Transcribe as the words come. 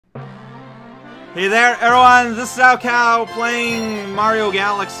Hey there, everyone! This is Cow playing Mario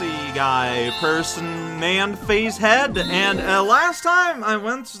Galaxy guy, person, man, face, head. And last time I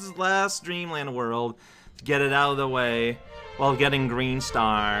went to the last Dreamland world to get it out of the way while getting Green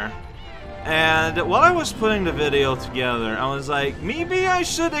Star. And while I was putting the video together, I was like, maybe I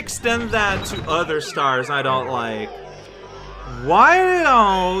should extend that to other stars I don't like. Why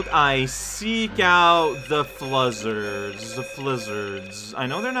don't I seek out the fluzzards? The fluzzards. I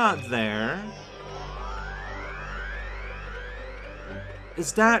know they're not there.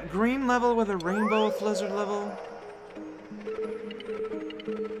 Is that green level with a rainbow fluzzard level?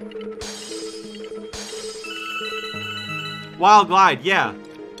 Wild glide, yeah.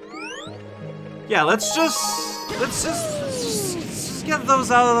 Yeah, let's just get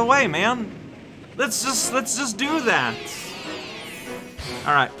those out of the way, man. Let's just do that.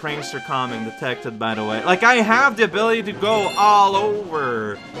 Alright, prankster calming detected, by the way. Like, I have the ability to go all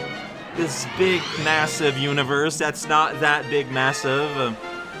over this big, massive universe that's not that big, massive.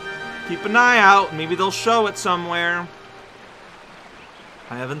 Keep an eye out. Maybe they'll show it somewhere.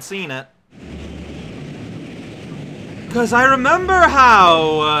 I haven't seen it. Because I remember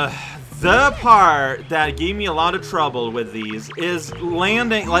how the part that gave me a lot of trouble with these is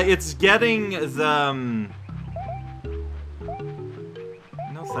landing, like, it's getting the...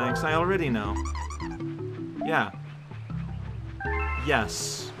 No thanks, I already know. Yeah.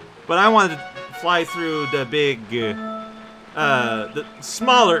 Yes. But I wanted to fly through the big, the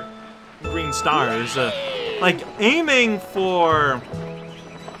smaller green stars. Like, aiming for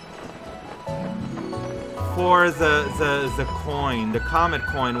the coin, the comet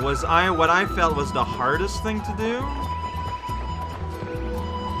coin, was what I felt was the hardest thing to do.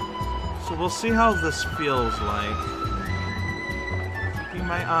 So we'll see how this feels like. Keeping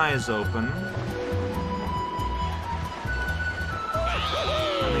my eyes open.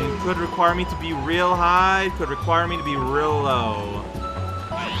 Could require me to be real high, could require me to be real low.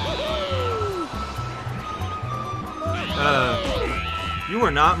 You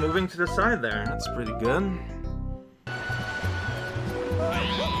were not moving to the side there. That's pretty good.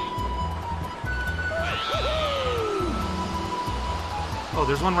 Oh,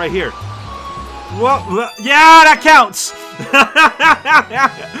 there's one right here. Whoa, yeah, that counts!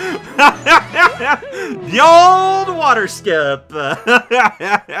 The old water skip.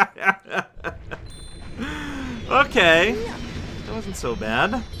 Okay, that wasn't so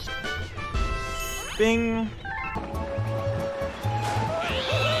bad. Bing.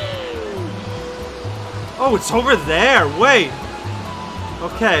 Oh, it's over there. Wait.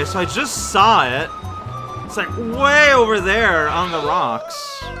 Okay, so I just saw it. It's like way over there on the rocks.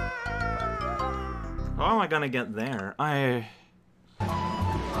 How am I gonna get there? Oh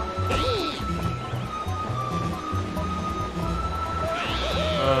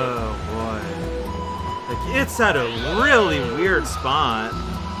boy. Like, it's at a really weird spot.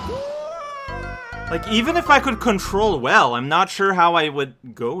 Like, even if I could control well, I'm not sure how I would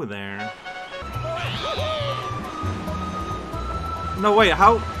go there. No, wait,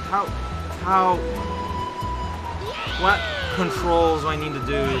 how... What controls do I need to do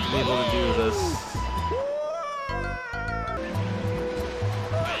to be able to do this?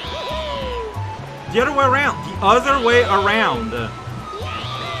 The other way around! The other way around!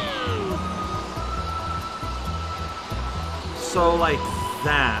 So, like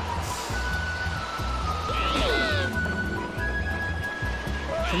that.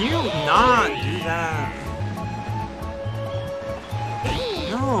 Can you not do that?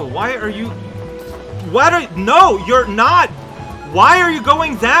 No, why are you... No, you're not! Why are you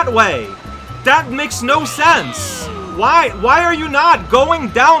going that way? That makes no sense! Why are you not going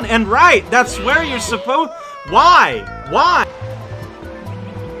down and right? That's where you're supposed... Why? Why?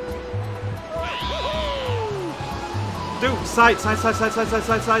 Dude, sides.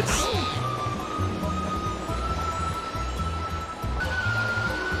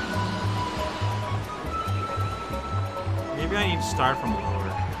 Maybe I need to start from lower.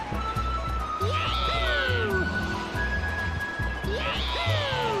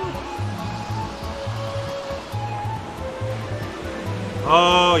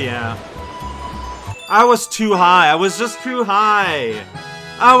 Oh, yeah. I was too high. I was just too high.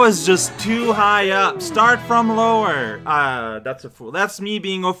 I was just too high up. Start from lower. That's a fool. That's me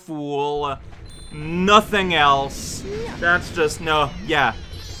being a fool. Nothing else. That's just, no, yeah.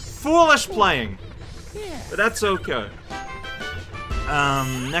 Foolish playing. But that's okay.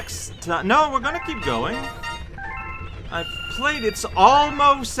 Next time. No, we're gonna keep going. I've played, it's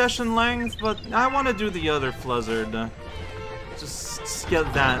almost session length, but I want to do the other fluzzard. Just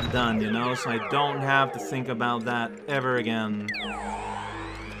get that done, you know, so I don't have to think about that ever again.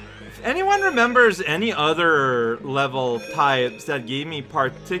 anyone remembers any other level types that gave me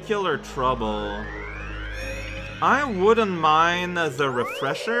particular trouble, I wouldn't mind the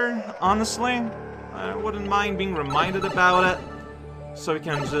refresher, honestly. I wouldn't mind being reminded about it, so we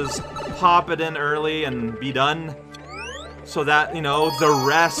can just pop it in early and be done. So that, you know, the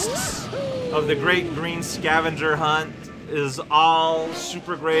rest of the Great Green Scavenger Hunt is all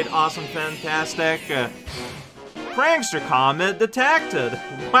super great, awesome, fantastic. Prankster Comet detected!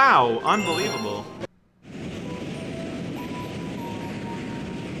 Wow, unbelievable.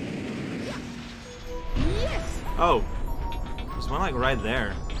 Oh, there's one like right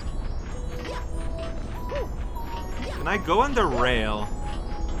there. Can I go on the rail?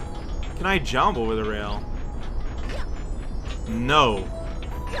 Can I jump over the rail? No.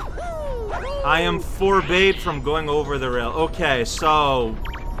 I am forbade from going over the rail. Okay, so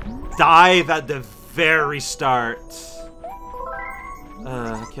dive at the very start.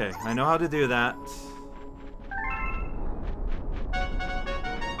 Okay, I know how to do that.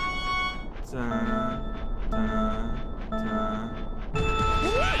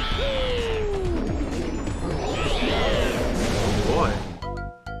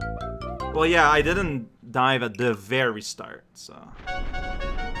 Well, yeah, I didn't dive at the very start, so...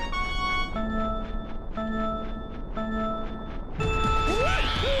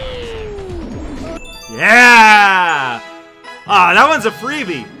 Yeah! Ah, that one's a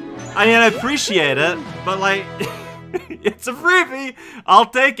freebie! I mean, I appreciate it, but like... it's a freebie! I'll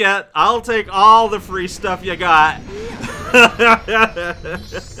take it! I'll take all the free stuff you got!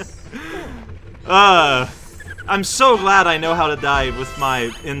 I'm so glad I know how to dive with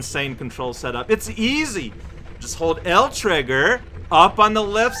my insane control setup. It's easy. Just hold L trigger, up on the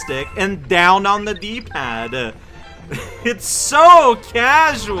left stick, and down on the D-pad. It's so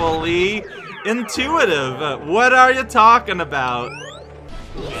casually intuitive. What are you talking about?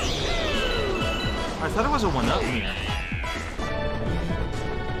 I thought it was a one-up here.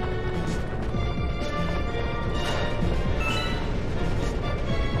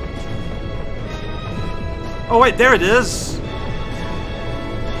 Oh wait, there it is!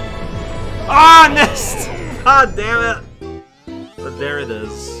 Ah, I missed! God damn it! But there it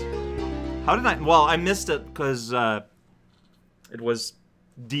is. How did I... Well, I missed it because it was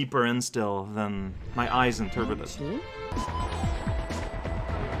deeper in still than my eyes interpreted.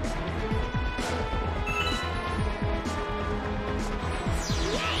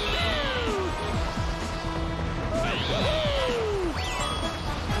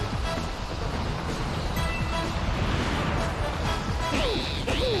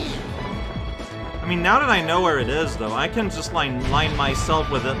 I mean, now that I know where it is, though, I can just line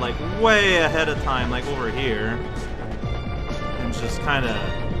myself with it, like, way ahead of time, like, over here. And just kind of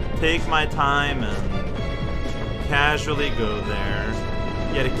take my time and casually go there.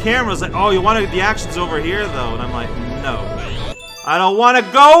 Yeah, the camera's like, oh, you want the action's over here, though? And I'm like, no. I don't want to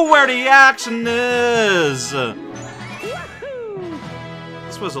go where the action is!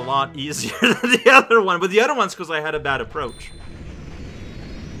 This was a lot easier than the other one, but the other one's because I had a bad approach.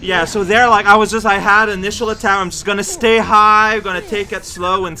 Yeah, so there, like, I had initial attack, I'm just gonna stay high, gonna take it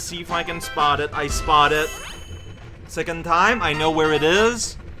slow and see if I can spot it. I spot it. Second time, I know where it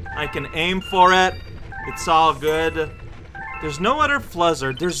is. I can aim for it. It's all good. There's no other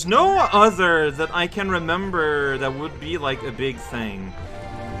fluzzard. There's no other that I can remember that would be, like, a big thing.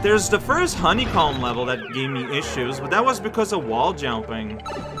 There's the first honeycomb level that gave me issues, but that was because of wall jumping.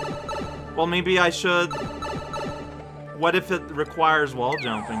 Well, maybe I should... What if it requires wall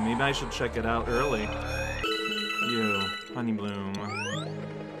jumping? Maybe I should check it out early. You, Honeybloom.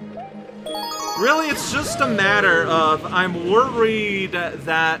 Really, it's just a matter of I'm worried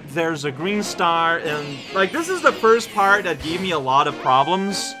that there's a green star and... Like, this is the first part that gave me a lot of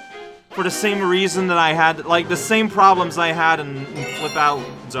problems. For the same reason that I had... Like, the same problems I had in Flip Out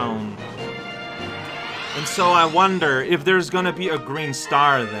Zone. And so I wonder if there's gonna be a green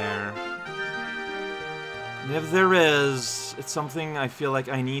star there. And if there is, it's something I feel like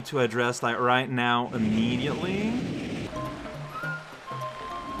I need to address, like, right now, immediately.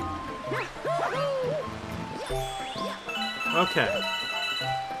 Okay.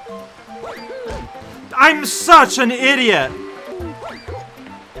 I'm such an idiot!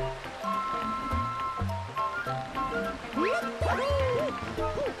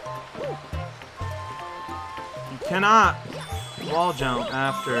 You cannot wall jump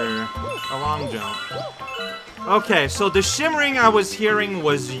after a long jump. Okay, so the shimmering I was hearing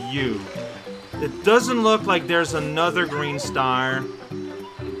was you. It doesn't look like there's another green star.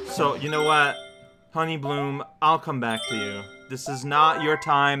 So, you know what? Honeybloom, I'll come back to you. This is not your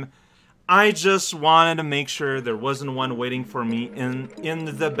time. I just wanted to make sure there wasn't one waiting for me in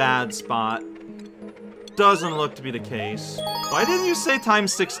the bad spot. Doesn't look to be the case. Why didn't you say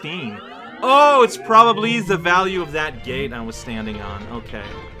times 16? Oh, it's probably the value of that gate I was standing on. Okay.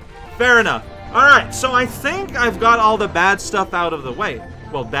 Fair enough. Alright, so I think I've got all the bad stuff out of the way.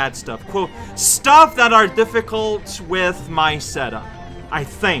 Well, bad stuff. Quote, stuff that are difficult with my setup. I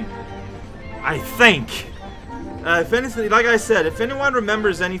think. If anything, like I said, if anyone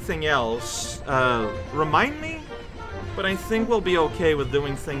remembers anything else, remind me. But I think we'll be okay with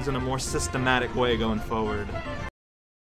doing things in a more systematic way going forward.